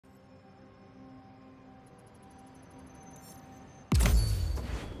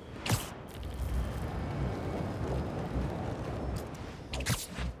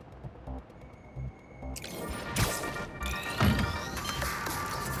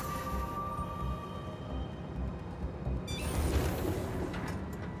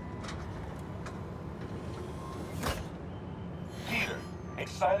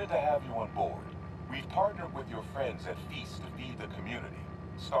excited to have you on board. We've partnered with your friends at Feast to feed the community,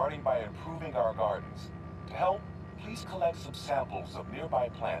 starting by improving our gardens. To help, please collect some samples of nearby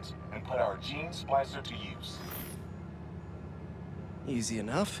plants and put our gene splicer to use. Easy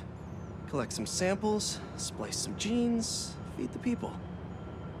enough. Collect some samples, splice some genes, feed the people.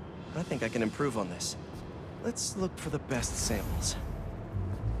 I think I can improve on this. Let's look for the best samples.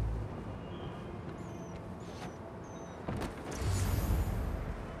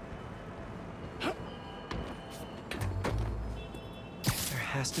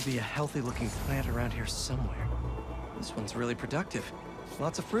 There has to be a healthy-looking plant around here somewhere. This one's really productive.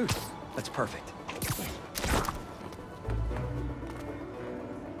 Lots of fruit. That's perfect.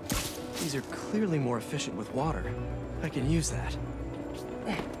 These are clearly more efficient with water. I can use that.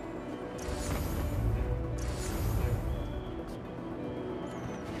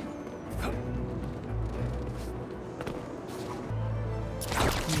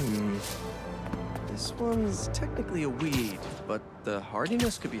 This one's technically a weed, but the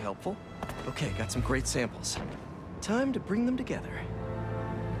hardiness could be helpful. Okay, got some great samples. Time to bring them together.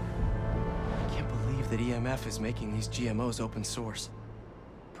 I can't believe that EMF is making these GMOs open source.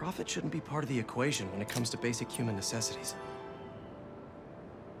 Profit shouldn't be part of the equation when it comes to basic human necessities.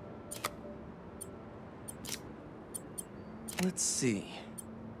 Let's see.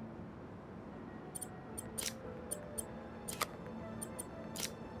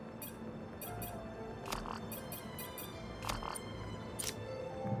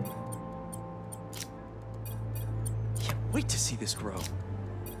 Can't wait to see this grow.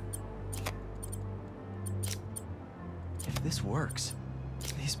 If this works,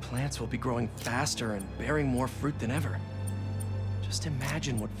 these plants will be growing faster and bearing more fruit than ever. Just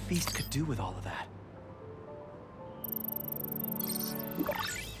imagine what Feast could do with all of that.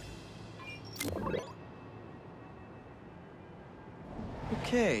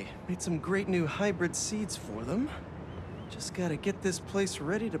 Okay, made some great new hybrid seeds for them. Just gotta get this place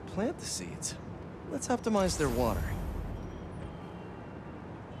ready to plant the seeds. Let's optimize their water.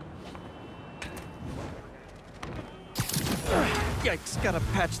 Yikes, gotta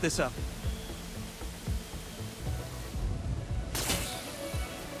patch this up.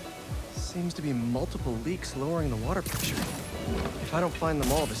 Seems to be multiple leaks lowering the water pressure. If I don't find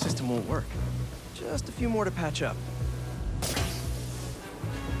them all, the system won't work. Just a few more to patch up.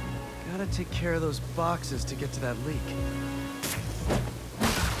 Gotta take care of those boxes to get to that leak.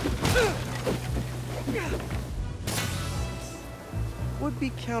 Would be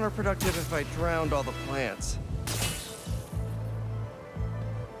counterproductive if I drowned all the plants.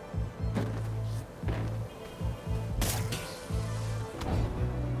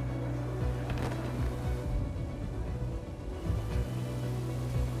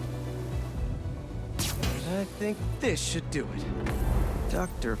 I think this should do it.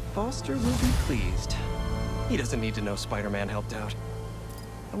 Dr. Foster will be pleased. He doesn't need to know Spider-Man helped out.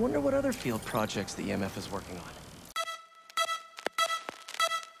 I wonder what other field projects the EMF is working on.